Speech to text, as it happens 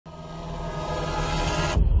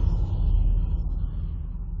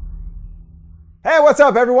What's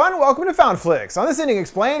up everyone? Welcome to FoundFlix. On this Ending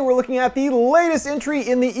Explained, we're looking at the latest entry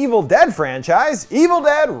in the Evil Dead franchise, Evil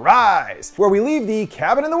Dead Rise, where we leave the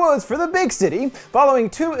cabin in the woods for the big city, following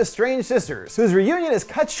two estranged sisters, whose reunion is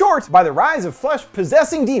cut short by the rise of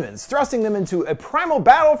flesh-possessing demons, thrusting them into a primal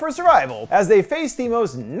battle for survival as they face the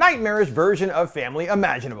most nightmarish version of family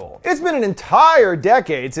imaginable. It's been an entire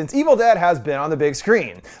decade since Evil Dead has been on the big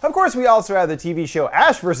screen. Of course, we also have the TV show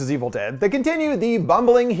Ash vs. Evil Dead that continued the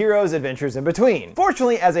bumbling hero's adventures in between.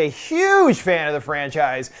 Fortunately, as a huge fan of the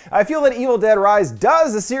franchise, I feel that Evil Dead Rise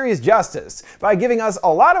does the series justice by giving us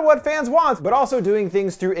a lot of what fans want, but also doing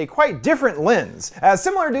things through a quite different lens. As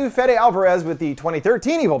similar to Fede Alvarez with the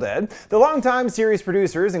 2013 Evil Dead, the longtime series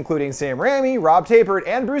producers, including Sam Raimi, Rob Tapert,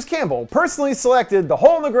 and Bruce Campbell, personally selected the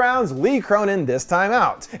hole in the ground's Lee Cronin this time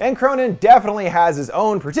out. And Cronin definitely has his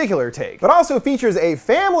own particular take, but also features a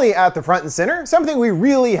family at the front and center, something we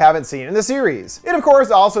really haven't seen in the series. It of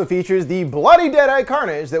course also features the bloody deadite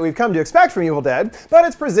carnage that we've come to expect from Evil Dead, but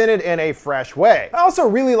it's presented in a fresh way. I also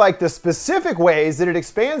really like the specific ways that it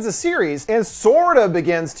expands the series and sort of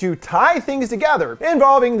begins to tie things together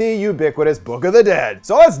involving the ubiquitous Book of the Dead.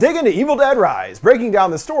 So let's dig into Evil Dead Rise, breaking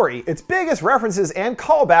down the story, its biggest references and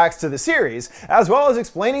callbacks to the series, as well as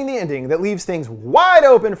explaining the ending that leaves things wide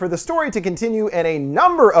open for the story to continue in a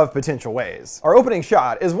number of potential ways. Our opening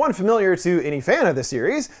shot is one familiar to any fan of the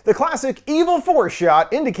series, the classic Evil Force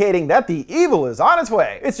shot indicating that the evil is on its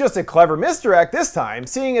way. It's just a clever misdirect this time,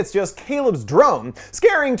 seeing it's just Caleb's drone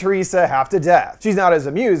scaring Teresa half to death. She's not as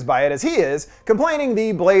amused by it as he is, complaining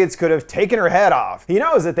the blades could have taken her head off. He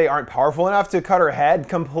knows that they aren't powerful enough to cut her head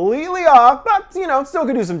completely off, but still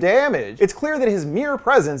could do some damage. It's clear that his mere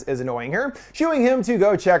presence is annoying her, shooing him to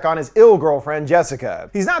go check on his ill girlfriend Jessica.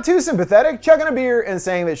 He's not too sympathetic, chugging a beer and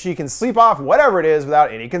saying that she can sleep off whatever it is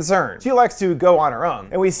without any concern. She likes to go on her own,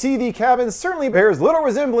 and we see the cabin certainly bears little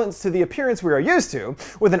resemblance to the appearance we are used to,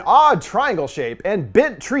 with an odd triangle shape and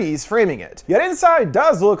bent trees framing it. Yet inside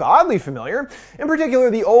does look oddly familiar, in particular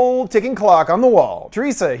the old ticking clock on the wall.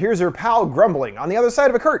 Teresa hears her pal grumbling on the other side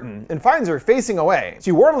of a curtain and finds her facing away.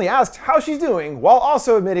 She warmly asks how she's doing while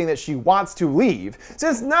also admitting that she wants to leave.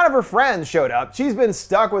 Since none of her friends showed up, she's been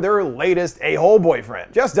stuck with her latest a-hole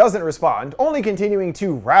boyfriend. Jess doesn't respond, only continuing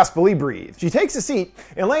to raspily breathe. She takes a seat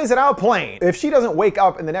and lays it out plain. If she doesn't wake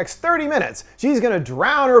up in the next 30 minutes, she's gonna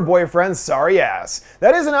drown her boyfriend's sorry ass.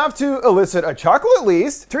 That is enough to elicit a chuckle at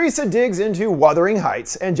least. Teresa digs into Wuthering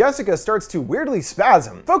Heights, and Jessica starts to weirdly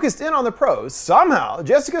spasm. Focused in on the prose, somehow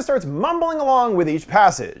Jessica starts mumbling along with each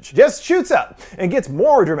passage. Jess shoots up and gets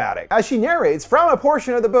more dramatic as she narrates from a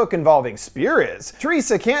portion of the book involving spirits.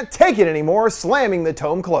 Teresa can't take it anymore, slamming the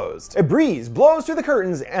tome closed. A breeze blows through the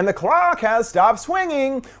curtains and the clock has stopped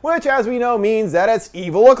swinging, which as we know means that it's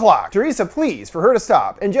evil o'clock. Teresa pleads for her to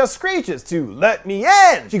stop and just screeches to let me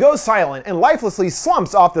in. She goes silent and lifelessly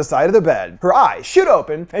slumps off the side of the bed. Her eyes shoot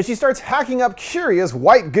open and she starts hacking up curious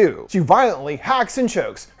white goo. She violently hacks and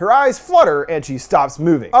chokes. Her eyes flutter and she stops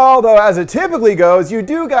moving. Although as it typically goes, you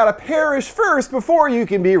do gotta perish first before you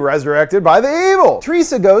can be resurrected by the evil.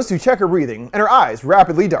 Teresa goes to check her breathing and her eyes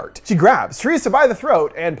rapidly dart. She grabs Teresa by the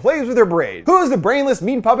throat and plays with her braid. Who is the brainless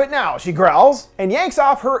mean puppet now? She growls and yanks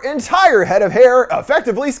off her entire head of hair,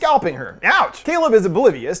 effectively scalping her. Ouch! Caleb is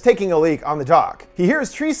oblivious, taking a leak on the dock. He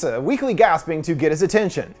hears Teresa weakly gasping to get his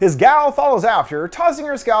attention. His gal follows after, tossing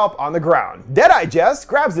her scalp on the ground. Deadeye Jess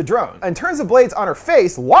grabs the drone and turns the blades on her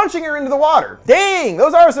face, launching her into the water. Dang,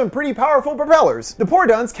 those are some pretty powerful propellers. The poor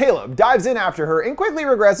dunce Caleb dives in after her and quickly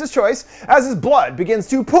regrets his choice as his blood begins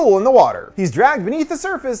to pool in the water. He's dragged beneath the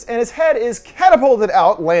surface and his head is catapulted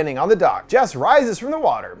out, landing on the dock. Jess rises from the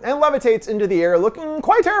water and levitates into the air, looking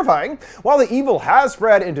quite terrifying. While the evil has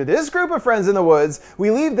spread into this group of friends in the woods,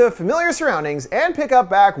 we leave the familiar surroundings and pick up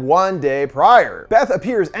back one day prior. Beth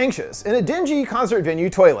appears anxious in a dingy concert venue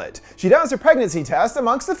toilet. She does a pregnancy test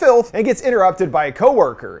amongst the filth and gets interrupted by a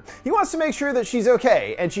co-worker. He wants to make sure that she's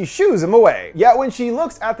okay and she shoos him away. Yet when she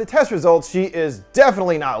looks at the test results, she is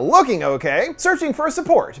definitely not looking okay. Searching for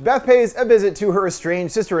support, Beth pays a visit to her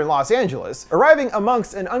estranged sister in Los Angeles, arriving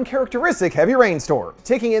amongst an uncharacteristic heavy rainstorm,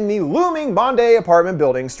 taking in the looming Bondi apartment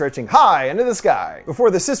building stretching high into the sky.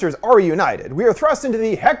 Before the sisters are reunited, we are thrust into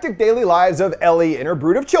the hectic daily lives of Ellie and her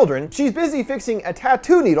brood of children. She's busy fixing a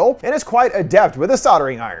tattoo needle and is quite adept with a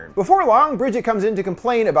soldering iron. Before long, Bridget comes in to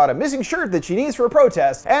complain about a missing shirt that she needs for a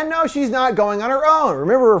protest, and no, she's not going on her own.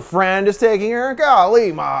 Remember her friend is taking her?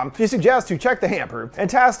 Golly, mom. She suggests to check the hamper and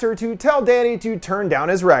tasks her to tell Danny to turn down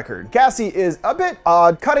his record. Cassie is a bit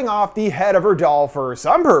odd, cutting off the head of her doll for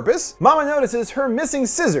some purpose. Mama notices her missing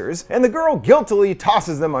scissors, and the girl guiltily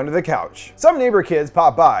tosses them under the couch. Some neighbor kids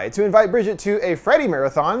pop by to invite Bridget to a Freddy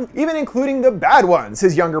marathon, even including the bad ones,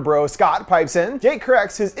 his younger bro Scott Scott pipes in. Jake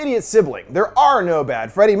corrects his idiot sibling. There are no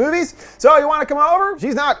bad Freddy movies, so you want to come over?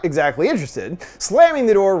 She's not exactly interested, slamming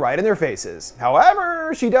the door right in their faces.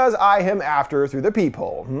 However, she does eye him after through the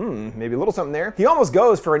peephole. Maybe a little something there. He almost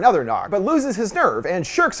goes for another knock, but loses his nerve and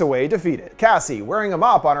shirks away defeated. Cassie, wearing a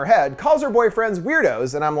mop on her head, calls her boyfriends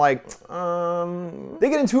weirdos, and I'm like, They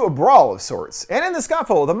get into a brawl of sorts, and in the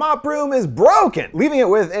scuffle, the mop broom is broken, leaving it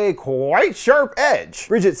with a quite sharp edge.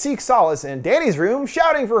 Bridget seeks solace in Danny's room,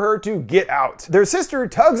 shouting for her to get out. Their sister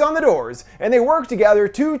tugs on the doors, and they work together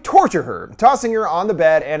to torture her, tossing her on the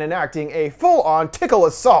bed and enacting a full-on tickle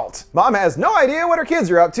assault. Mom has no idea what her kids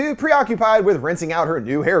are up to, preoccupied with rinsing out her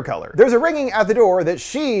new hair color. There's a ringing at the door that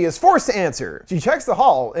she is forced to answer. She checks the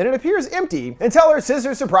hall, and it appears empty until her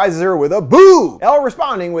sister surprises her with a boo! Elle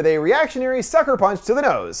responding with a reactionary sucker punch to the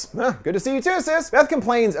nose. Good to see you too, sis. Beth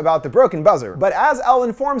complains about the broken buzzer, but as Elle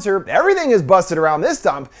informs her everything is busted around this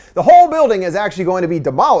dump, the whole building is actually going to be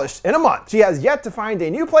demolished in a month. She has yet to find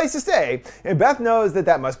a new place to stay, and Beth knows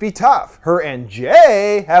that must be tough. Her and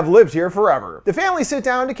Jay have lived here forever. The family sit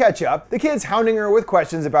down to catch up, the kids hounding her with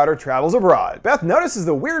questions about her travels abroad. Beth notices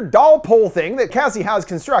the weird doll pole thing that Cassie has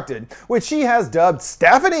constructed, which she has dubbed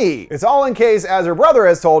Stephanie. It's all in case, as her brother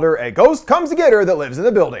has told her, a ghost comes to get her that lives in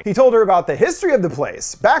the building. He told her about the history of the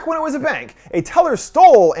place. Back when it was a bank, a teller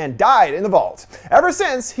stole and died in the vault. Ever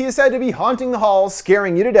since, he is said to be haunting the halls,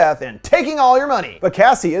 scaring you to death, and taking all your money. But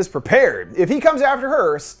Cassie is prepared. If he comes after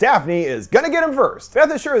her, Stephanie is gonna get him first.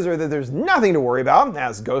 Beth assures her that there's nothing to worry about,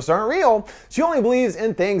 as ghosts aren't real. She only believes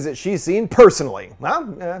in things that she's seen personally. Well,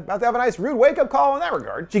 about to have a nice rude wake-up call in that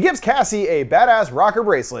regard. She gives Cassie a badass rocker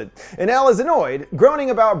bracelet, and Elle is annoyed, groaning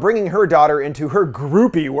about bringing her daughter into her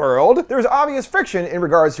groupie world. There's obvious friction in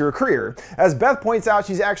regards to her career, as Beth points out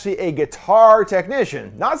she's actually a guitar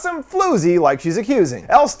technician, not some floozy like she's accusing.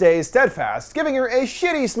 Elle stays steadfast, giving her a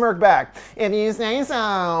shitty smirk back. If you say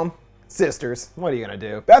so. Sisters, what are you gonna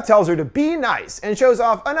do? Beth tells her to be nice and shows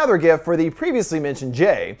off another gift for the previously mentioned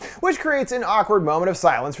Jay, which creates an awkward moment of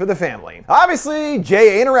silence for the family. Obviously,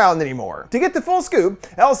 Jay ain't around anymore. To get the full scoop,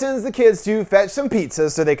 Elle sends the kids to fetch some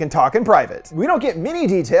pizzas so they can talk in private. We don't get many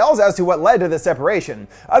details as to what led to the separation,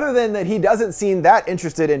 other than that he doesn't seem that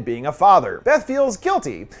interested in being a father. Beth feels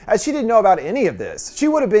guilty, as she didn't know about any of this. She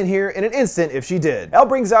would have been here in an instant if she did. Elle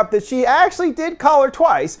brings up that she actually did call her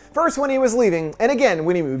twice, first when he was leaving, and again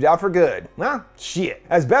when he moved out for good. Well, shit.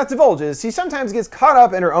 As Beth divulges, she sometimes gets caught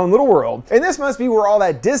up in her own little world, and this must be where all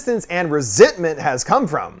that distance and resentment has come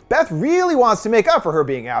from. Beth really wants to make up for her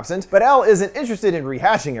being absent, but Elle isn't interested in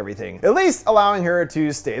rehashing everything, at least allowing her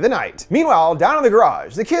to stay the night. Meanwhile, down in the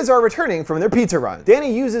garage, the kids are returning from their pizza run.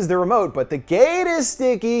 Danny uses the remote, but the gate is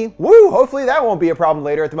sticky. Woo, hopefully that won't be a problem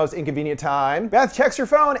later at the most inconvenient time. Beth checks her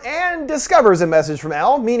phone and discovers a message from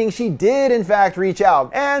Elle, meaning she did in fact reach out,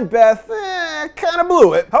 and Beth kinda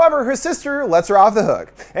blew it. However, her sister lets her off the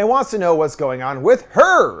hook and wants to know what's going on with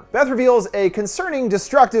her. Beth reveals a concerning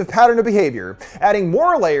destructive pattern of behavior, adding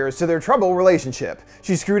more layers to their troubled relationship.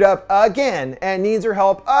 She screwed up again and needs her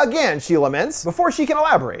help again, she laments. Before she can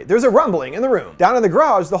elaborate, there's a rumbling in the room. Down in the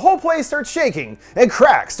garage, the whole place starts shaking and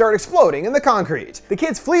cracks start exploding in the concrete. The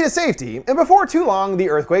kids flee to safety, and before too long, the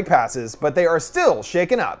earthquake passes, but they are still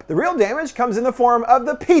shaken up. The real damage comes in the form of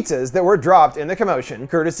the pizzas that were dropped in the commotion,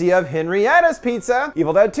 courtesy of Henrietta's Pizza.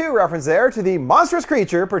 Evil Dead 2 reference there to the monstrous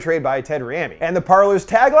creature portrayed by Ted Raimi. And the parlor's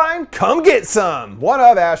tagline, "Come get some!" One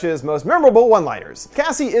of Ash's most memorable one-liners.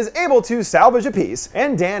 Cassie is able to salvage a piece,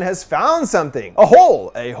 and Dan has found something. A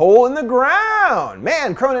hole in the ground.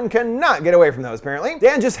 Man, Cronin cannot get away from those apparently.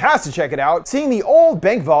 Dan just has to check it out, seeing the old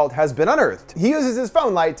bank vault has been unearthed. He uses his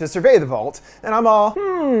phone light to survey the vault, and I'm all,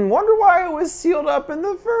 wonder why it was sealed up in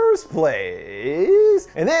the first place.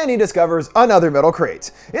 And then he discovers another metal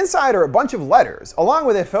crate. Inside are a bunch of letters, along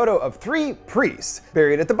with a photo of 3 priests.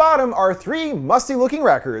 Buried at the bottom are 3 musty-looking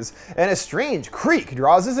records, and a strange creak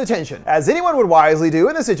draws his attention. As anyone would wisely do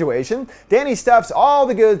in this situation, Danny stuffs all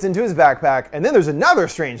the goods into his backpack, and then there's another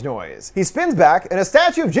strange noise. He spins back, and a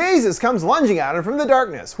statue of Jesus comes lunging at him from the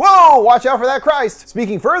darkness. Whoa, watch out for that Christ!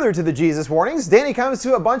 Speaking further to the Jesus warnings, Danny comes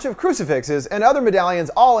to a bunch of crucifixes and other medallions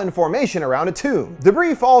all in formation around a tomb.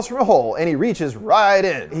 Debris falls from a hole, and he reaches right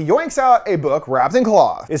in. He yoinks out a book wrapped in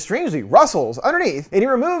cloth. It strangely rustles underneath, and he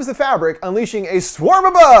removes the fabric, unleashing a swarm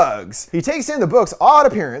of bugs. He takes in the book's odd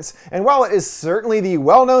appearance, and while it is certainly the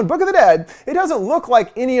well-known Book of the Dead, it doesn't look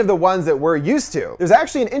like any of the ones that we're used to. There's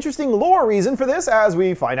actually an interesting lore reason for this, as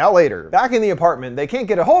we find out later. Back in the apartment, they can't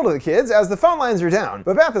get a hold of the kids as the phone lines are down,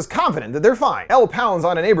 but Beth is confident that they're fine. Elle pounds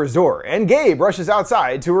on a neighbor's door, and Gabe rushes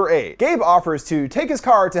outside to her aid. Gabe offers to take his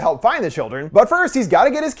car to help find the children, but first he's got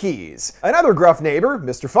to get his keys. Another gruff neighbor,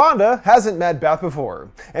 Mr. Fonda, hasn't met Beth before,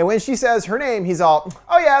 and when she says her name, he's all,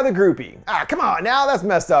 "Oh yeah, yeah, the groupie. Ah, come on now, that's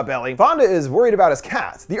messed up, Ellie. Fonda is worried about his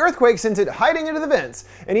cat. The earthquake sent it hiding into the vents,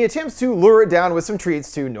 and he attempts to lure it down with some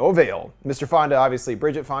treats to no avail. Mr. Fonda, obviously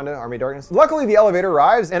Bridget Fonda, Army of Darkness. Luckily, the elevator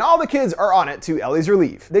arrives, and all the kids are on it to Ellie's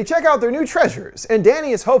relief. They check out their new treasures, and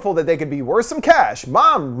Danny is hopeful that they could be worth some cash.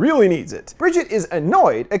 Mom really needs it. Bridget is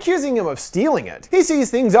annoyed, accusing him of stealing it. He sees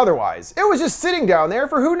things otherwise. It was just sitting down there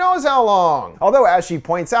for who knows how long. Although, as she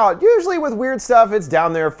points out, usually with weird stuff, it's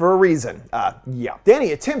down there for a reason. Yeah.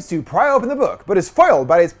 Danny attempts to pry open the book, but is foiled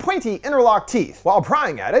by its pointy interlocked teeth. While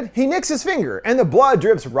prying at it, he nicks his finger, and the blood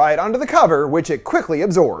drips right onto the cover, which it quickly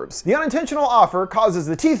absorbs. The unintentional offer causes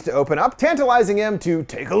the teeth to open up, tantalizing him to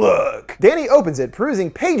take a look. Danny opens it,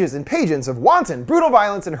 perusing pages and pages of wanton, brutal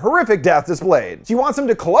violence and horrific death displayed. She wants him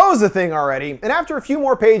to close the thing already, and after a few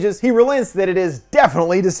more pages, he relents that it is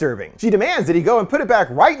definitely disturbing. She demands that he go and put it back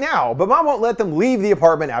right now, but Mom won't let them leave the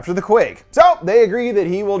apartment after the quake. So they agree that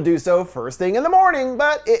he will do so first thing in the morning,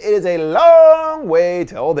 but it is a long way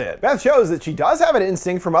till then. Beth shows that she does have an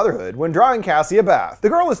instinct for motherhood when drawing Cassie a bath. The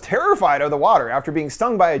girl is terrified of the water after being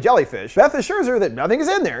stung by a jellyfish. Beth assures her that nothing is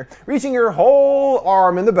in there, reaching her whole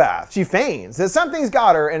arm in the bath. She feigns that something's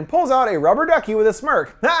got her and pulls out a rubber ducky with a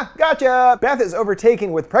smirk. Ha, gotcha! Beth is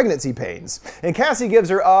overtaken with pregnancy pains, and Cassie gives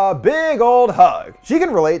her a big old hug. She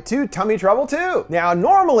can relate to tummy trouble too. Now,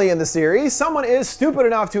 normally in the series, someone is stupid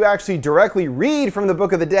enough to actually directly read from the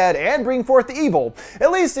Book of the Dead and bring forth the evil.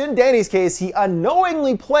 At least in Danny's case, he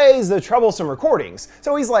unknowingly plays the troublesome recordings,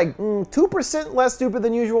 so he's like 2% less stupid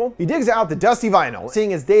than usual. He digs out the dusty vinyl,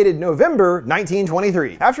 seeing it's dated November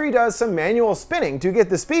 1923. After he does some manual spinning to get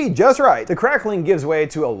the speed just right, the crackling gives way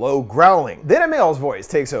to a low growling. Then a male's voice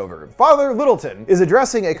takes over. Father Littleton is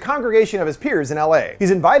addressing a congregation of his peers in LA.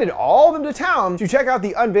 He's invited all of them to town to check out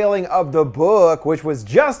the unveiling of the book, which was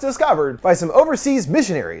just discovered by some overseas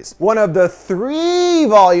missionaries. One of the 3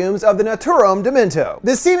 volumes of the Naturum Demento.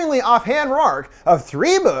 This seemingly offhand remark of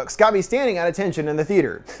 3 books got me standing at attention in the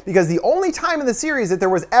theater, because the only time in the series that there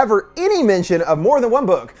was ever any mention of more than one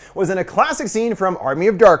book was in a classic scene from Army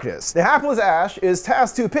of Darkness. The hapless Ash is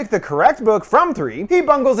tasked to pick the correct book from 3. He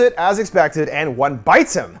bungles it as expected, and one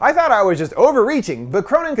bites him. I thought I was just overreaching, but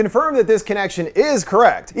Cronin confirmed that this connection is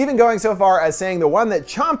correct, even going so far as saying the one that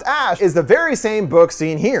chomped Ash is the very same book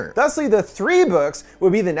seen here. Thusly, the 3 books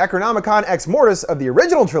would be the Necronomicon Ex Mortis of the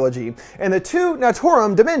original trilogy, and the 2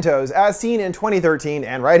 Naturum Dementos as seen in 2013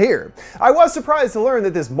 and right here. I was surprised to learn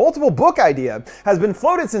that this multiple book idea has been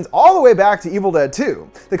floated since all the way back to Evil Dead 2.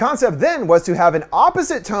 The concept then was to have an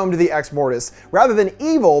opposite tome to the Ex Mortis. Rather than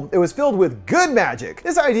evil, it was filled with good magic.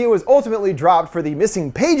 This idea was ultimately dropped for the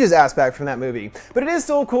missing pages aspect from that movie, but it is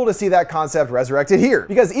still cool to see that concept resurrected here,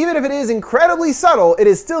 because even if it is incredibly subtle, it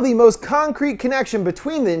is still the most concrete connection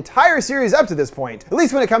between the entire series up to this point, at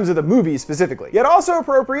least when it comes to the movie specifically. Yet also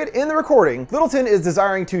appropriate in the recording, Littleton is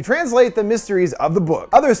desiring to translate the mysteries of the book,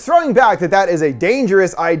 others throwing back that that is a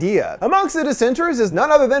dangerous idea. Amongst the dissenters is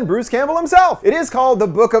none other than Bruce Campbell himself. It is called the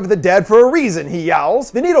Book of the Dead for a reason, he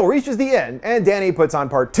yowls. The needle reaches the end, and Danny puts on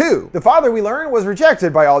part 2. The father, we learn, was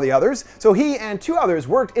rejected by all the others, so he and 2 others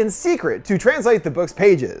worked in secret to translate the book's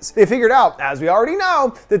pages. They figured out, as we already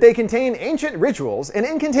know, that they contain ancient rituals and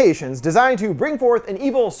incantations designed to bring forth an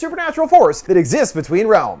evil supernatural force that exists between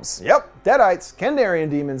realms. Yep, Deadites, Kandarian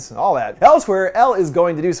demons, all that. Elsewhere, Elle is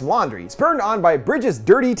going to do some laundry, spurred on by Bridget's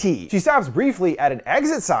dirty tea. She stops briefly at an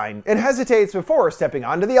exit sign and hesitates before stepping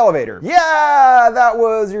onto the elevator. Yeah, that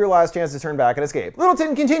was your last chance to turn back and escape.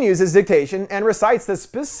 Littleton continues his dictation and recites the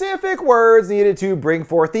specific words needed to bring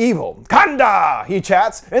forth the evil. Kanda, he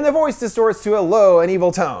chats, and the voice distorts to a low and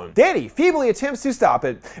evil tone. Danny feebly attempts to stop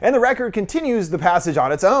it, and the record continues the passage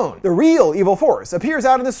on its own. The real evil force appears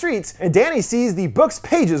out in the streets, and Danny sees the book's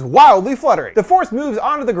pages wildly fluttering. The force moves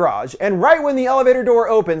onto the garage, and right when the elevator door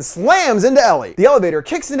opens, slams into Ellie. The elevator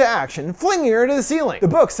kicks into action, flinging her to the ceiling. The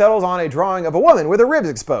book settles on a drawing of a woman with her ribs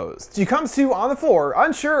exposed. She comes to on the floor,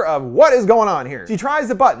 unsure of what is going on here. She tries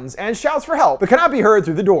the buttons and shouts for help, but cannot be heard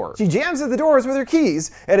through the door. She jams at the doors with her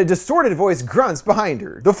keys, and a distorted voice grunts behind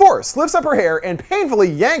her. The force lifts up her hair and painfully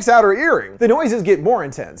yanks out her earring. The noises get more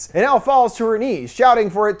intense, and Elle falls to her knees, shouting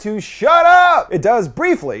for it to shut up. It does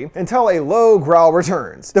briefly, until a low growl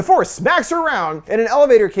returns. The force smacks her around, and an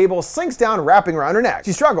elevator cable slinks down, wrapping around her neck.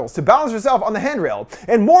 She struggles to balance herself on the handrail,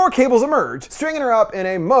 and more cables emerge, stringing her up in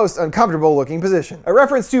a most uncomfortable looking position. A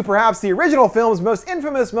reference to perhaps the original film's most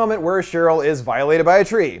infamous moment where Cheryl is violated by a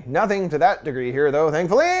tree. Nothing to that degree here though,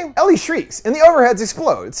 thankfully. Ellie shrieks, and the overheads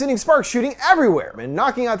explode, sending sparks shooting everywhere and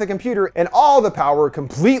knocking out the computer and all the power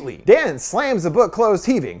completely. Dan slams the book closed,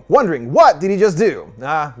 heaving, wondering what did he just do?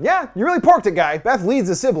 Yeah, you really porked it, guy. Beth leads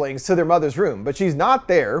the siblings to their mother's room, but she's not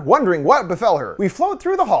there, wondering wondering what befell her. We float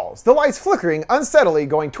through the halls, the lights flickering unsteadily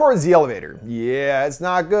going towards the elevator. Yeah, it's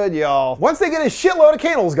not good, y'all. Once they get a shitload of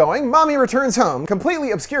candles going, Mommy returns home,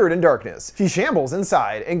 completely obscured in darkness. She shambles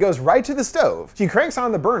inside and goes right to the stove. She cranks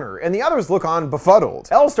on the burner and the others look on befuddled.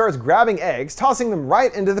 Elle starts grabbing eggs, tossing them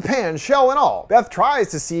right into the pan, shell and all. Beth tries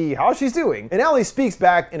to see how she's doing, and Ellie speaks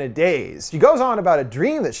back in a daze. She goes on about a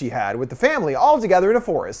dream that she had with the family all together in a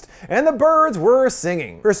forest, and the birds were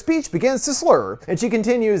singing. Her speech begins to slur, and she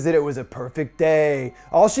continues that it was a perfect day.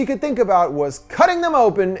 All she could think about was cutting them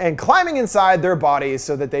open and climbing inside their bodies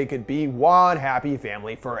so that they could be one happy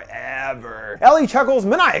family forever. Ellie chuckles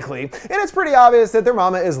maniacally, and it's pretty obvious that their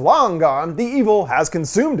mama is long gone. The evil has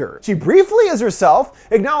consumed her. She briefly is herself,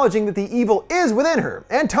 acknowledging that the evil is within her,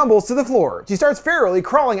 and tumbles to the floor. She starts ferally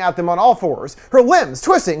crawling at them on all fours, her limbs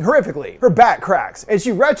twisting horrifically. Her back cracks, and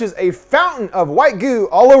she retches a fountain of white goo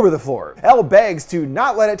all over the floor. Elle begs to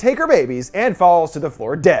not let it take her babies and falls to the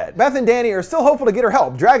floor dead. Beth and Danny are still hopeful to get her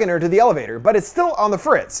help, dragging her to the elevator, but it's still on the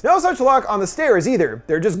fritz. No such luck on the stairs either.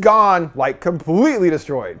 They're just gone, like completely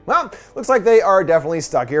destroyed. Well, looks like they are definitely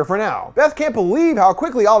stuck here for now. Beth can't believe how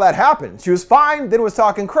quickly all that happened. She was fine, then was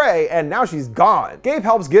talking cray, and now she's gone. Gabe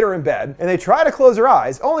helps get her in bed, and they try to close her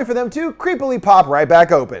eyes, only for them to creepily pop right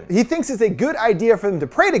back open. He thinks it's a good idea for them to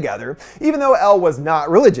pray together, even though Elle was not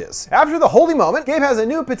religious. After the holy moment, Gabe has a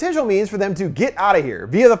new potential means for them to get out of here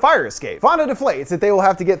via the fire escape. Fonda deflates that they will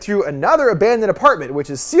have to get through another abandoned apartment, which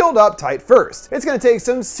is sealed up tight first. It's gonna take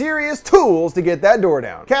some serious tools to get that door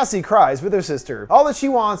down. Cassie cries with her sister. All that she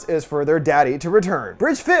wants is for their daddy to return.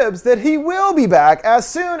 Bridge fibs that he will be back as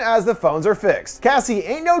soon as the phones are fixed. Cassie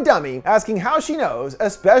ain't no dummy, asking how she knows,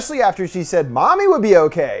 especially after she said Mommy would be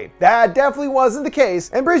okay. That definitely wasn't the case,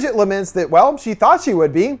 and Bridget laments that, well, she thought she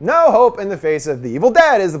would be. No hope in the face of the evil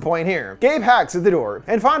dad is the point here. Gabe hacks at the door,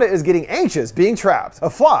 and Fonda is getting anxious being trapped. A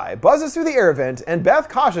fly buzzes through the air vent, and Beth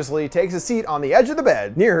cautiously takes a seat on the edge of the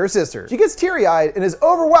bed near her sister. She gets teary-eyed and is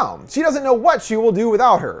overwhelmed. She doesn't know what she will do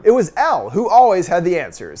without her. It was Elle who always had the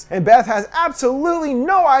answers, and Beth has absolutely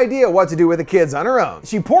no idea what to do with the kids on her own.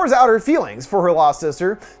 She pours out her feelings for her lost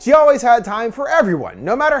sister. She always had time for everyone,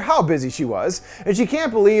 no matter how busy she was, and she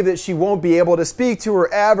can't believe that she won't be able to speak to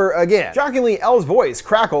her ever again. Shockingly, Elle's voice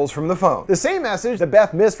crackles from the phone. The same message that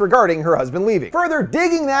Beth missed regarding her husband leaving. Further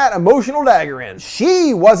digging that emotional dagger in.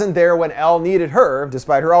 She wasn't there when Elle needed her,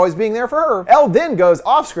 despite her always being there for her. Elle then goes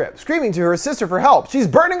off script, screaming to her sister for help. She's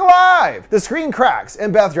burning alive! The screen cracks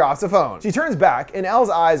and Beth drops the phone. She turns back and Elle's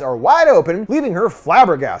eyes are wide open, leaving her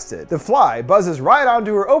flabbergasted. The fly buzzes right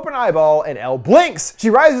onto her open eyeball and Elle blinks. She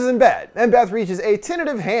rises in bed and Beth reaches a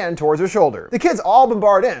tentative hand towards her shoulder. The kids all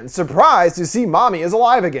bombard in, surprised to see Mommy is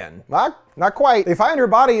alive again. Not quite. They find her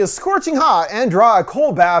body is scorching hot and draw a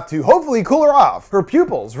cold bath to hopefully cool her off. Her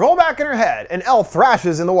pupils roll back in her head and Elle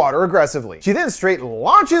thrashes in the water aggressively. She then straight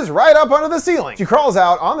launches right up onto the ceiling. She crawls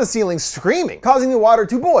out on the ceiling screaming, causing the water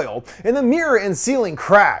to boil and the mirror and ceiling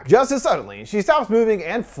crack. Just as suddenly, she stops moving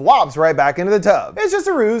and flops right back into the tub. It's just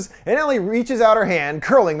a ruse, and Ellie reaches out her hand,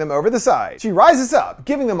 curling them over the side. She rises up,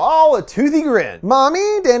 giving them all a toothy grin.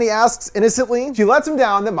 Mommy? Danny asks innocently. She lets him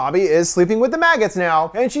down that Mommy is sleeping with the maggots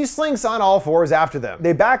now, and she slinks on all fours after them.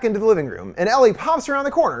 They back into the living room, and Ellie pops around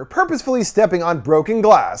the corner, purposefully stepping on broken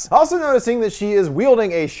glass, also noticing that she is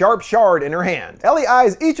wielding a sharp shard in her hand. Ellie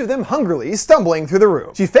eyes each of them hungrily, stumbling through the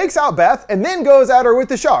room. She fakes out Beth and then goes at her with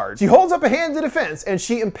the shard. She holds up a hand to defense, and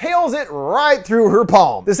she impales it right through her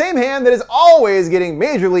palm. The same hand that is always getting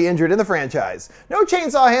majorly injured in the franchise. No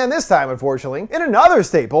chainsaw hand this time, unfortunately. In another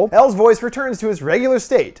staple, Elle's voice returns to its regular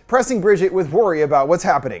state, pressing Bridget with worry about what's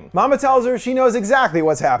happening. Mama tells her she knows exactly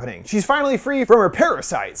what's happening. She's finally free from her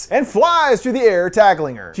parasites and flies through the air,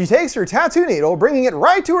 tackling her. She takes her tattoo needle, bringing it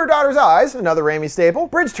right to her daughter's eyes, another Raimi staple.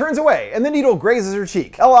 Bridge turns away, and the needle grazes her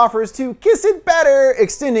cheek. Elle offers to kiss it better,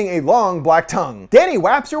 extending a long black tongue. Danny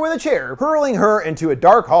whaps her with a chair, hurling her into a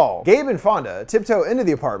dark hall. Gabe and Fonda tiptoe into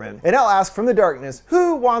the apartment, and Elle asks from the darkness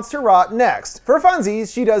who wants to rot next. For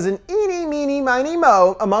funsies, she does an eeny, meeny, miny,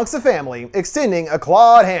 mo amongst the family, extending a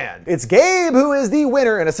clawed hand. It's Gabe who is the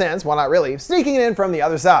winner in a sense, well not really, sneaking it in from the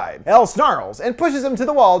other side. Elle snarls and pushes him to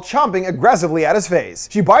the wall, chomping aggressively at his face.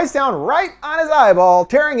 She bites down right on his eyeball,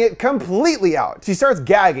 tearing it completely out. She starts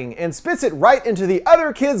gagging and spits it right into the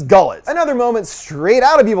other kid's gullet. Another moment straight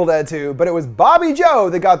out of Evil Dead 2, but it was Bobby Joe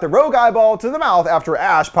that got the rogue eyeball to the mouth after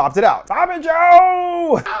Ash popped it out. Bobby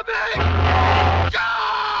Joe! Bobby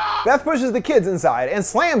Joe! Beth pushes the kids inside and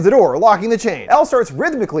slams the door, locking the chain. Elle starts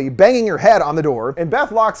rhythmically banging her head on the door, and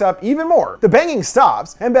Beth locks up even more. The banging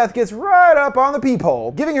stops, and Beth gets right up on the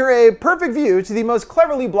peephole, giving her a perfect view to the most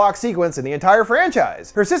cleverly blocked sequence in the entire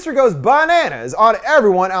franchise. Her sister goes bananas on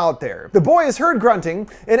everyone out there. The boy is heard grunting,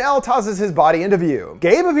 and Elle tosses his body into view.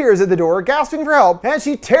 Gabe appears at the door, gasping for help, and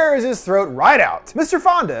she tears his throat right out. Mr.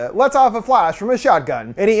 Fonda lets off a flash from a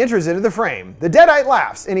shotgun, and he enters into the frame. The Deadite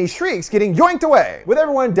laughs, and he shrieks, getting yoinked away. With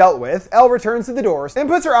everyone dealt with, Elle returns to the doors and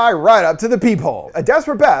puts her eye right up to the peephole. A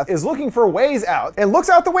desperate Beth is looking for ways out and looks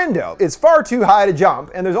out the window. It's far too high to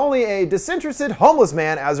jump, and there's only a disinterested homeless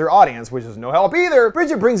man as her audience, which is no help either.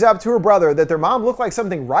 Bridget brings up to her brother that their mom looked like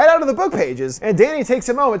something right out of the book pages, and Danny takes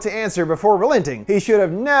a moment to answer before relenting. He should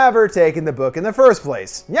have never taken the book in the first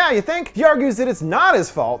place. Yeah, you think? He argues that it's not his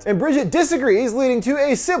fault, and Bridget disagrees, leading to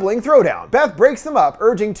a sibling throwdown. Beth breaks them up,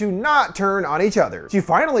 urging to not turn on each other. She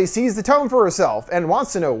finally sees the tome for herself and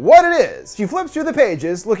wants to know what it is. She flips through the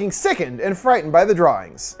pages, looking sickened and frightened by the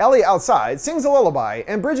drawings. Ellie outside sings a lullaby,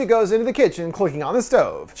 and Bridget goes into the kitchen, clicking on the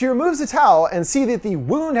stove. She removes the towel and sees that the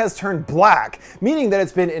wound has turned black, meaning that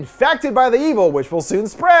it's been infected by the evil, which will soon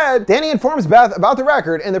spread. Danny informs Beth about the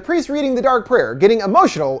record and the priest reading the dark prayer, getting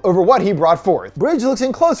emotional over what he brought forth. Bridge looks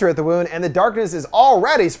in closer at the wound, and the darkness is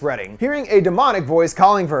already spreading, hearing a demonic voice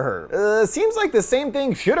calling for her. Seems like the same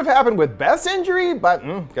thing should have happened with Beth's injury, but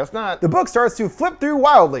guess not. The book starts to flip through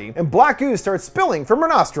wildly, and black goo starts spilling from her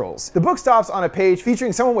nostrils. The book stops on a page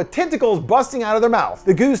featuring someone with tentacles busting out of their mouth.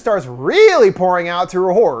 The goo starts really pouring out to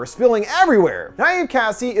her horror, spilling everywhere. Naive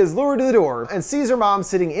Cassie is lured to the door and sees her mom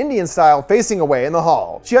sitting Indian style facing away in the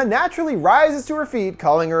hall. She unnaturally rises to her feet,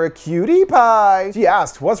 calling her a cutie pie. She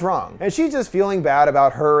asks what's wrong, and she's just feeling bad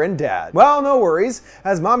about her and dad. Well, no worries,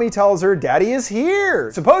 as mommy tells her daddy is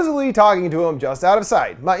here, supposedly talking to him just out of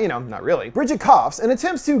sight, but not really. Bridget coughs and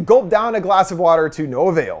attempts to gulp down a glass of water to no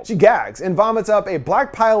avail. She gags and vomits up a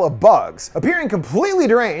black pile of bugs. Appearing completely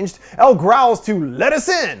deranged, Elle growls to let us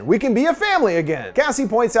in, we can be a family again. Cassie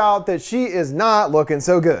points out that she is not looking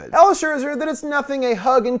so good. Elle assures her that it's nothing a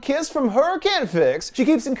hug and kiss from her can't fix. She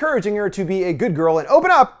keeps encouraging her to be a good girl and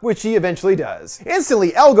open up, which she eventually does.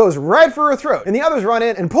 Instantly, Elle goes right for her throat, and the others run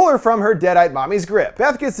in and pull her from her deadite mommy's grip.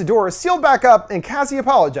 Beth gets the door sealed back up, and Cassie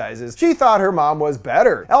apologizes. She thought her mom was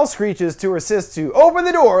better. Elle screeches to her sis to open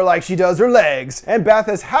the door like she does her legs, and Beth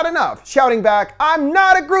has had enough, shouting back, I'm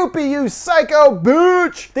not a groupie, you psycho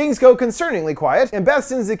booch! Things go concerningly quiet, and Beth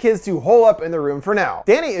sends the kids to hole up in the room for now.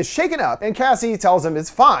 Danny is shaken up, and Cassie tells him it's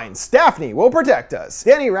fine, Staphne will protect us.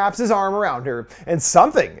 Danny wraps his arm around her, and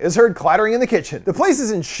something is heard clattering in the kitchen. The place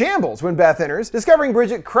is in shambles when Beth enters, discovering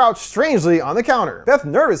Bridget crouched strangely on the counter. Beth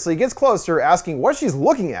nervously gets closer, asking what she's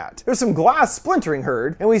looking at. There's some glass splintering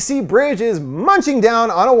heard, and we see Bridge is munching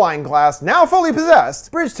down on a wine glass, now fully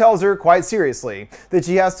possessed. Bridge tells her quite seriously that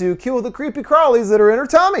she has to kill the creepy crawlies that are in her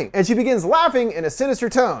tummy, and she begins laughing in a sinister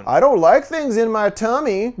tone. I don't like things in my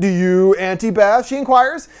tummy. Do you, Auntie Beth? She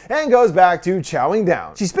inquires, and goes back to chowing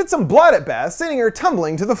down. She spits some blood at Beth, sending her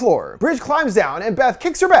tumbling to the floor. Bridge climbs down, and Beth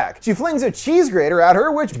kicks her back. She flings a cheese grater at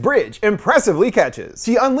her, which Bridge impressively catches.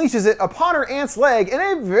 She unleashes it upon her aunt's leg in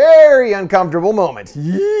a very uncomfortable moment.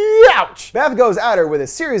 Ouch! Beth goes at her with a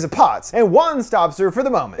series of pots, and one stops her for the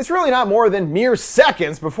moment. It's really not more than mere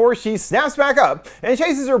seconds before she snaps back up and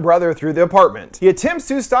chases her brother through the apartment. He attempts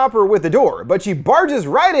to stop her with the door, but she barges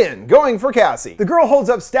right in, going for Cassie. The girl holds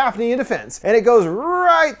up Staphne in defense, and it goes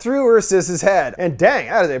right through her sis's head. And dang,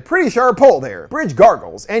 that is a pretty sharp pull there. Bridge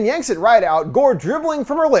gargles and yanks it right out, gore dribbling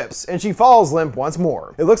from her lips, and she falls limp once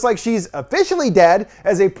more. It looks like she's officially dead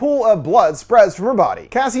as a pool of blood spreads from her body.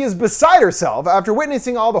 Cassie is beside herself after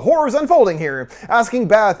witnessing all the horrors unfolding here, asking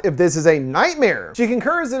Beth if this is a nightmare. She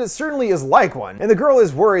concurs that it certainly is like one, and the girl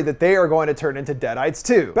is worried that they are going to turn into deadites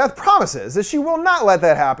too. Beth promises that she will not let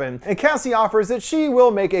that happen, and Cassie offers that she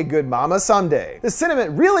will make a good mama someday. The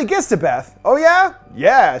sentiment really gets to Beth. Oh yeah?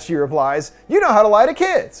 Yeah, she replies. You know how to lie to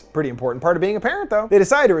kids. Pretty important part of being a parent though. They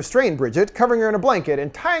decide to restrain Bridget, covering her in a blanket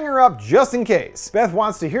and tying her up just in case. Beth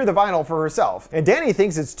wants to hear the vinyl for herself, and Danny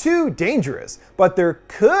thinks it's too dangerous, but there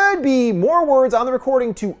could be more words on the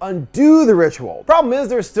recording to undo the ritual. Problem is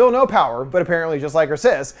there's still no power, but apparently just like her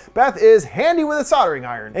sis, Beth is handy with a soldering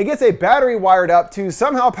iron and gets a battery wired up to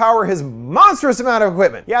somehow power his monstrous amount of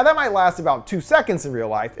equipment. Yeah, that might last about 2 seconds in real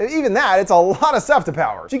life. Even that, it's a lot of stuff to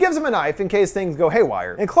power. She gives him a knife in case things go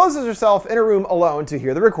haywire and closes herself in a room alone to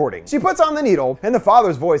hear the recording. She puts on the needle, and the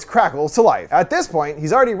father's voice crackles to life. At this point,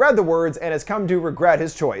 he's already read the words and has come to regret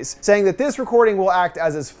his choice, saying that this recording will act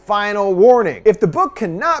as his final warning. If the book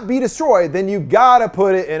cannot be destroyed, then you gotta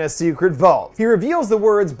put it in a secret vault. He reveals the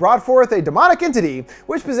words brought forth a demonic entity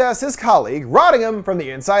which possessed his colleague, rotting him from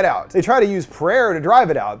the inside out. They try to use prayer prayer to drive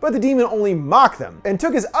it out, but the demon only mocked them and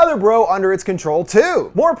took his other bro under its control too.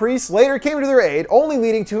 More priests later came to their aid, only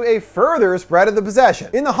leading to a further spread of the possession.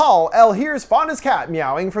 In the hall, Elle hears Fonda's cat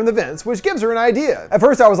meowing from the vents, which gives her an idea. At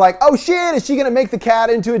first I was like, oh shit, is she gonna make the cat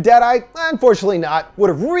into a deadite? Unfortunately not. Would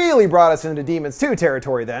have really brought us into Demons 2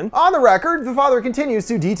 territory then. On the record, the father continues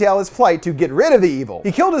to detail his plight to get rid of the evil.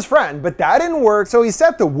 He killed his friend, but that didn't work, so he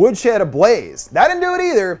set the woodshed ablaze. That didn't do it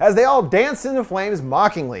either, as they all danced into flames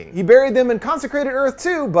mockingly. He buried them in consecrated earth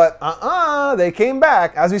too, but they came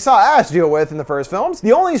back, as we saw Ash deal with in the first films.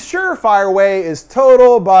 The only surefire way is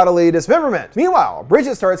total bodily dismemberment. Meanwhile,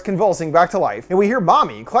 Bridget starts convulsing back to life, and we hear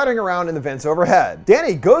Mommy clattering around in the vents overhead.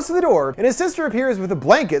 Danny goes to the door, and his sister appears with a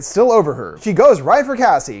blanket still over her. She goes right for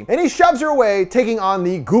Cassie, and he shoves her away, taking on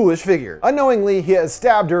the ghoulish figure. Unknowingly, he has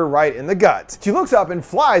stabbed her right in the gut. She looks up and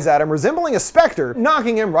flies at him, resembling a specter,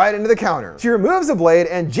 knocking him right into the counter. She removes the blade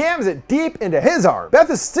and jams it deep into his arm. Beth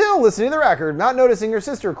is still listening to the record, not noticing her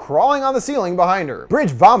sister crawling on the ceiling behind her.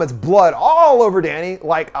 Bridge vomits blood all over Danny,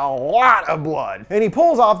 like a lot of blood, and he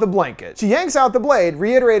pulls off the blanket. She yanks out the blade,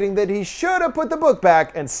 reiterating that he should have put the book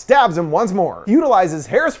back, and stabs him once more. He utilizes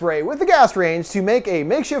hairspray with the gas range to make a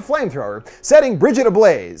makeshift flamethrower, setting Bridget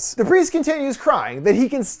ablaze. The priest continues crying that he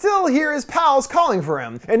can still hear his pals calling for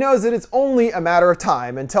him, and knows that it's only a matter of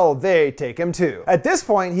time until they take him too. At this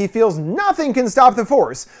point, he feels nothing can stop the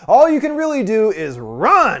force. All you can really do is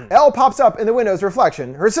run. Elle pops up in the window's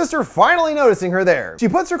reflection, her sister finally noticing her there. She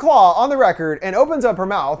puts her claw on the record and opens up her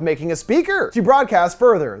mouth, making a speaker. She broadcasts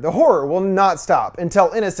further. The horror will not stop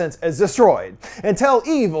until innocence is destroyed. Until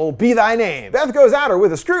evil be thy name. Beth goes at her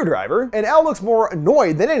with a screwdriver, and Elle looks more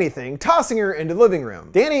annoyed than anything, tossing her into the living room.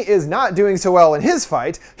 Danny is not doing so well in his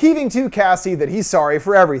fight, heaving to Cassie that he's sorry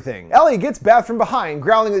for everything. Ellie gets Beth from behind,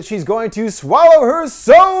 growling that she's going to swallow her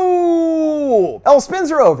soul. Elle spins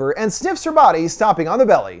her over and sniffs her body, stopping on the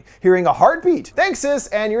belly, hearing a heartbeat. Thanks sis,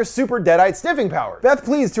 and your super deadite sniffing power. Beth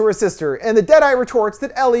pleads to her sister, and the deadite retorts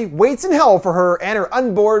that Ellie waits in hell for her and her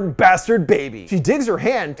unborn bastard baby. She digs her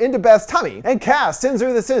hand into Beth's tummy, and Cass sends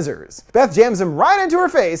her the scissors. Beth jams them right into her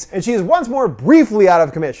face, and she is once more briefly out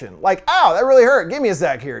of commission. Like, ow, that really hurt, give me a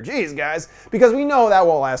sec here, jeez guys, because we know that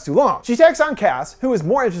won't last too long. She takes on Cass, who is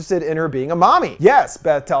more interested in her being a mommy. Yes,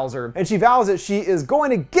 Beth tells her, and she vows that she is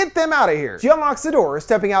going to get them out of here. She unlocks the door,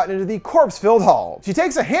 stepping out into the corpse-filled hall. She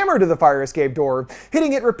takes a hammer to the fire escape door,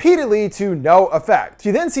 hitting it repeatedly to no effect.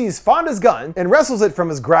 She then sees Fonda's gun and wrestles it from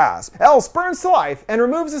his grasp. Elle spurns to life and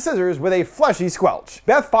removes the scissors with a fleshy squelch.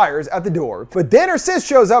 Beth fires at the door, but then her sis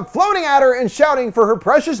shows up floating at her and shouting for her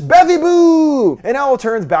precious Bethy Boo! And Elle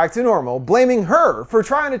turns back to normal, blaming her for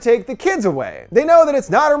trying to take the kids away. They know that it's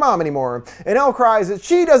not her mom anymore, and Elle cries that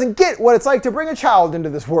she doesn't get what it's like to bring a child into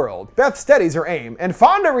this world. Beth steadies her aim, and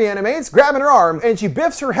Fonda reanimates, grabbing her arm, and she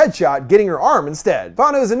biffs her headshot, getting her arm instead.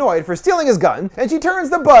 Fonda is annoyed for stealing his gun, and she turns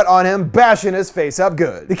the butt on him, bashing his face up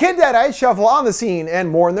good. The kid deadites shuffle on the scene and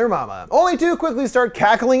mourn their mama, only to quickly start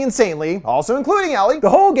cackling insanely, also including Ellie. The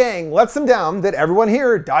whole gang lets them down that everyone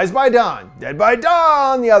here dies by dawn. Dead by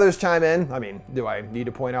dawn, the others chime in. I mean, do I need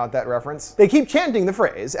to point out that reference? They keep chanting the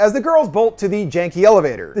phrase as the girls bolt to the janky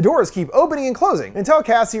elevator. The doors keep opening and closing until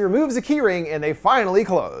Cassie removes a keyring and they finally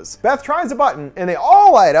close. Beth tries a button and they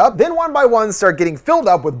all light up, then one by one start getting filled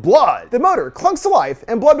up with blood. The motor clunks to life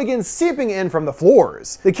and blood begins seeping in from the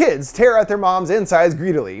floors. The kids tear at their mom's insides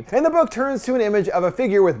greedily, and the book turns to an image of a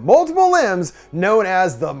figure with multiple limbs known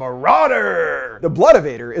as the Marauder. The blood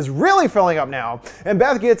evader is really filling up now, and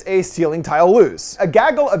Beth gets a ceiling tile loose. A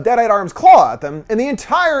gaggle of deadite arms claw at them, and the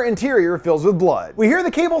entire interior fills with blood. We hear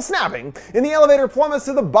the cable snapping, and the elevator plummets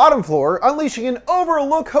to the bottom floor, unleashing an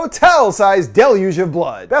overlook hotel-sized deluge of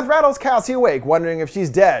blood. Beth rattles Cassie awake, wondering if she's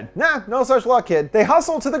dead. Nah, no such luck, kid. They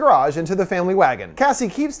hustle to the garage and to the family wagon. Cassie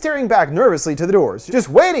keeps staring back nervously to the doors, just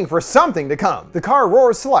waiting for something to come. The car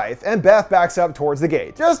roars to life, and Beth backs up towards the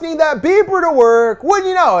gate. Just need that beeper to work. Wouldn't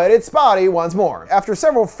you know it, it's spotty once more. After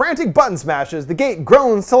several frantic button smashes, the gate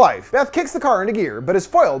groans to life. Beth kicks the car into gear, but is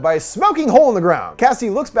foiled by a smoking hole in the ground. Cassie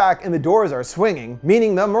looks back and the doors are swinging,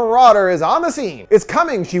 meaning the Marauder is on the scene. It's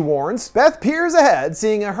coming, she warns. Beth peers ahead,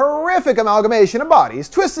 seeing a horrific amalgamation of bodies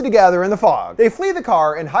twisted together in the fog. They flee the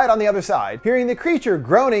car and hide on the other side, hearing the creature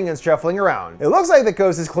groaning and shuffling around. It looks like the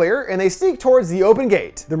coast is clear, and they sneak towards the open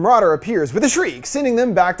gate. The Marauder appears with a shriek, sending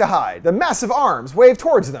them back to hide. The massive arms wave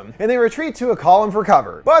towards them, and they retreat to a column for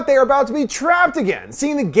cover. But they are about to be trapped again,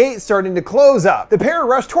 seeing the gate starting to close up. The pair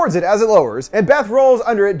rush towards it as it lowers, and Beth rolls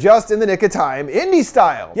under it just in the nick of time, indie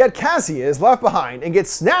style. Yet Cassie is left behind and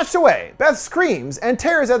gets snatched away. Beth screams and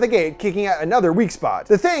tears at the gate, kicking at another weak spot.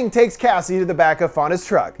 The thing takes Cassie to the back of Fonda's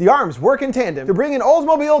truck. The arms work in tandem to bring an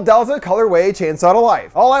Oldsmobile Delta colorway chainsaw to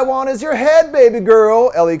life. All I want is your head, baby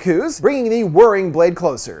girl, Ellie coups, bringing the whirring blade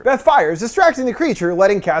closer. Beth fires, distracting the creature,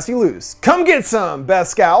 letting Cassie loose. Come get some! Beth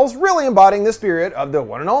scowls, really embodying the spirit of the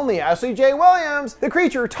one and only Ashley J. Williams. The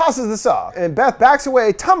creature tosses the saw, and Beth backs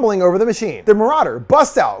away, tumbling over the machine. The marauder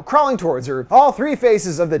busts out, crawling towards her, all three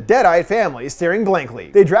faces of the dead-eyed family staring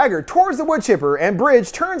blankly. They drag her towards the wood chipper, and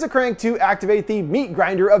Bridge turns a crank to activate the meat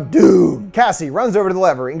grinder of doom. Cassie runs over to the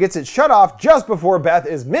lever and gets it shut off just before Beth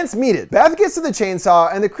is mince-meated. Beth gets to the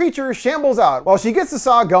chainsaw, and the creature shambles out while she gets the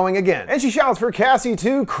saw going again, and she shouts for Cassie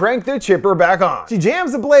to crank the chipper back on. She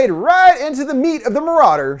jams the blade right into the meat of the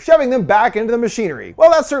marauder, shoving them back into the machinery.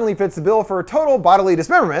 Well, that certainly fits the bill for total bodily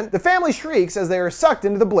dismemberment. The family shrieks as they are sucked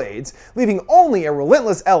into the blades, leaving only a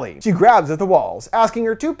relentless Ellie. She grabs at the walls, asking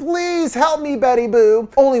her to please help me, Betty Boo.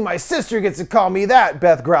 Only my sister gets to call me that,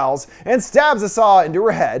 Beth growls, and stabs the saw into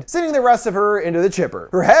her head, sending the rest of her into the chipper.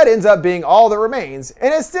 Her head ends up being all that remains,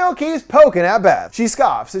 and it still keeps poking at Beth. She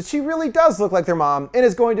scoffs that she really does look like their mom and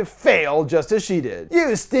is going to fail just as she did.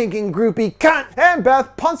 You stinking groupie cunt! And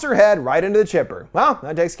Beth punts her head right into the chipper. Well,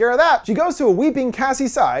 that takes care of that. She goes to a weeping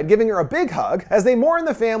Cassie's side, giving her a big hug as they mourn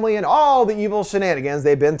the family and all the evil shenanigans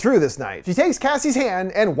they've been through this night. She takes Cassie's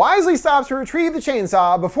hand and wisely stops to retrieve the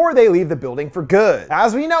chainsaw before they leave the building for good.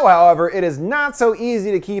 As we know, however, it is not so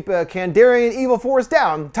easy to keep a Kandarian evil force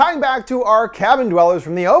down, tying back to our cabin dwellers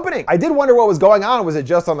from the opening. I did wonder what was going on. Was it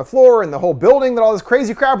just on the floor in the whole building that all this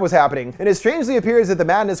crazy crap was happening? And it strangely appears that the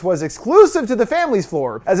madness was exclusive to the family's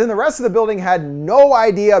floor, as in the rest of the building had no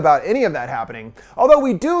idea about any of that happening, although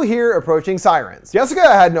we do hear approaching sirens. Jessica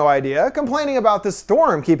had no idea, complaining about the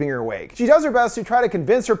storm keeping her awake. She does her best to try to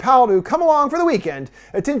convince her pal to come along for the weekend,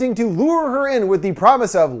 attempting to lure her in with the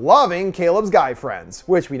promise of loving Caleb's guy friends,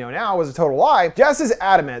 which we know now was a total lie. Jess is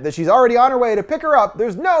adamant that she's already on her way to pick her up.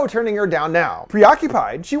 There's no turning her down now.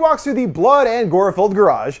 Preoccupied, she walks through the blood and gore-filled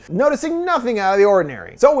garage, noticing nothing out of the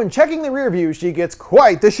ordinary. So when checking the rear view, she gets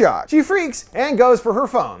quite the shock. She freaks and goes for her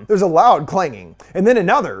phone. There's a loud clanging, and then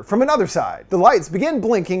another from another side. The lights begin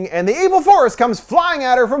blinking, and the evil force comes flying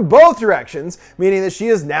at her from both directions, meaning that she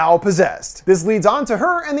is now possessed. This leads on to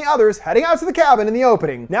her and the others heading out to the cabin in the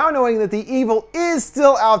opening, now knowing that the evil is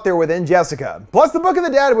still out there within Jessica. Plus, the Book of the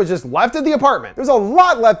Dead was just left at the apartment. There's a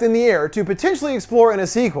lot left in the air to potentially explore in a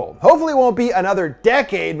sequel. Hopefully it won't be another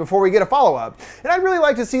decade before we get a follow-up, and I'd really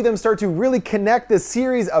like to see them start to really connect this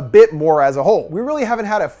series a bit more as a whole. We really haven't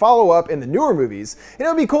had a follow-up in the newer movies, and it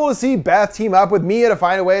would be cool to see Beth team up with Mia to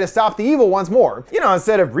find a way to stop the evil once more. You know,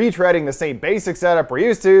 instead of retreading the same basic setup we're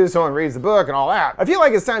used to, someone reads the book and all that. I feel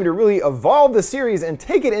like it's time to really evolve the series and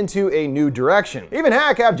take it into a new direction. Even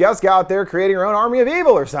heck, have Jessica out there creating her own army of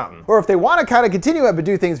evil or something. Or if they want to kind of continue it but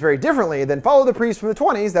do things very differently, then follow the priest from the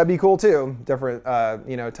 20s, that'd be cool too. Different,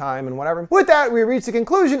 you know, time and whatever. With that, we reach the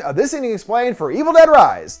conclusion of this ending explained for Evil Dead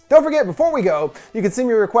Rise. Don't forget, before we go, you can send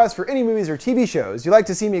me requests for any movies or TV shows you'd like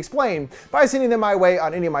to see me explain by sending them my way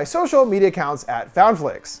on any of my social media accounts at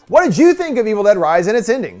FoundFlix. What did you think of Evil Dead Rise and its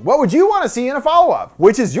ending? What would you want to see in a follow-up?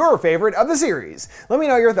 Which is your favorite of the series? Let me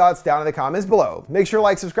know your thoughts down in the comments below. Make sure to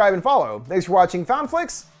like, subscribe, and follow. Thanks for watching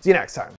FoundFlix. See you next time.